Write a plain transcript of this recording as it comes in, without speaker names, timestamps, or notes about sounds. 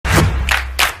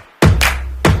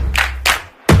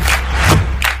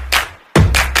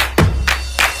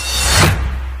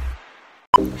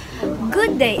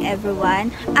day everyone,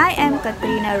 I am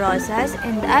Katrina Rosas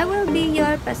and I will be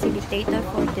your facilitator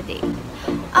for today.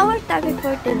 Our topic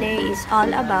for today is all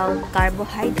about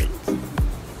carbohydrates.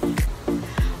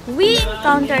 We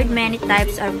encountered many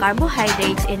types of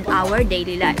carbohydrates in our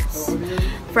daily lives,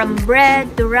 from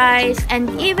bread to rice and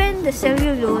even the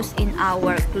cellulose in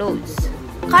our clothes.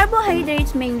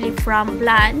 Carbohydrates mainly from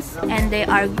plants and they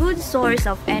are good source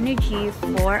of energy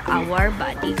for our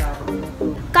body.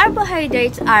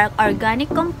 Carbohydrates are organic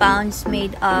compounds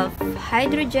made of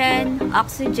hydrogen,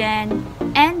 oxygen,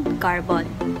 and carbon.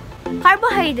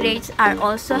 Carbohydrates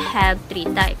also have three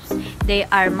types. They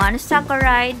are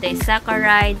monosaccharide,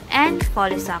 disaccharide, and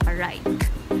polysaccharide.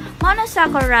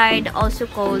 Monosaccharide, also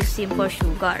called simple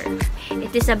sugar.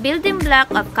 It is a building block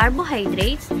of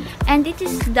carbohydrates and it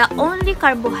is the only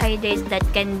carbohydrates that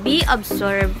can be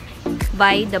absorbed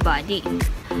by the body.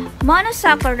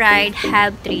 Monosaccharide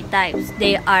have three types.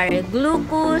 They are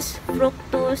glucose,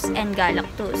 fructose, and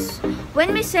galactose.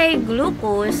 When we say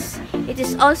glucose, it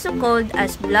is also called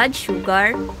as blood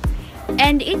sugar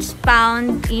and it's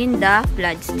found in the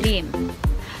bloodstream.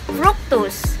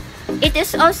 Fructose, it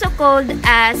is also called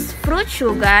as fruit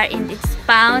sugar and it's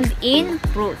found in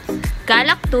fruits.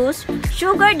 Galactose,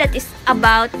 sugar that is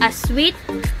about as sweet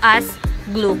as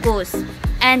glucose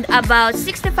and about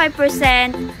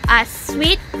 65% as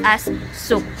sweet as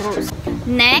sucrose.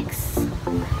 Next,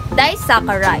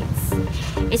 disaccharides.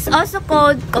 It's also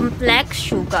called complex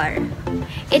sugar.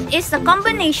 It is a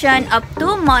combination of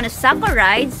two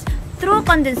monosaccharides through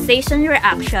condensation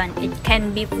reaction. It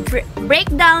can be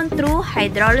breakdown through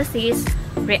hydrolysis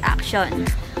reaction.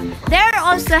 There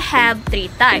also have three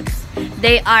types.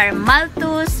 They are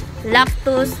maltose,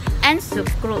 lactose, and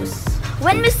sucrose.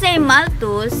 When we say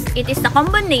maltose, it is a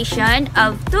combination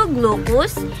of two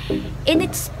glucose and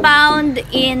it's found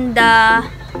in the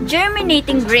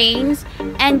germinating grains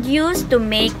and used to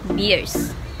make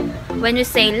beers. When we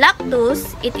say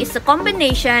lactose, it is a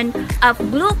combination of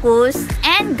glucose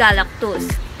and galactose.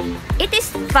 It is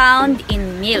found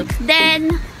in milk.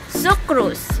 Then,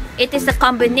 sucrose. It is a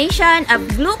combination of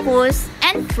glucose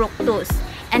and fructose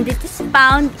and it is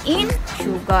found in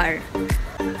sugar.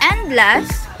 And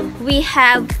last, we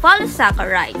have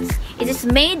polysaccharides. It is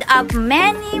made of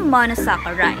many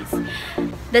monosaccharides.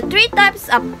 The three types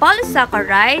of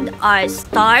polysaccharide are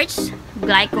starch,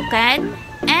 glycogen,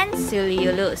 and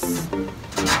cellulose.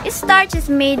 Starch is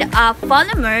made of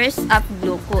polymers of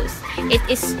glucose. It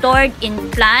is stored in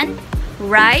plant,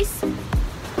 rice,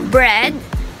 bread,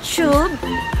 tube,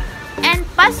 and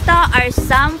pasta are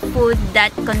some food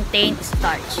that contain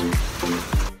starch.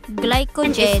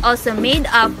 Glycogen is also made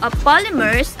up of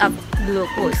polymers of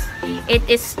glucose. It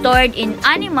is stored in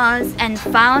animals and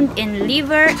found in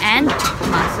liver and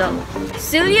muscle.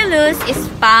 Cellulose is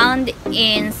found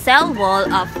in cell wall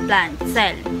of plant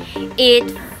cell. It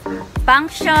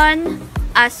functions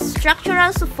as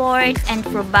structural support and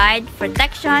provide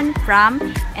protection from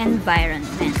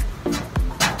environment.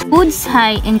 Foods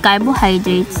high in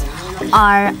carbohydrates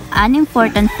are an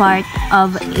important part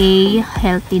of a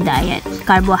healthy diet.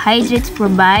 Carbohydrates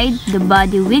provide the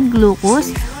body with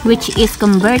glucose, which is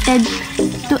converted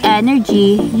to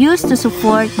energy used to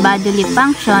support bodily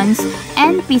functions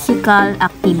and physical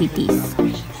activities.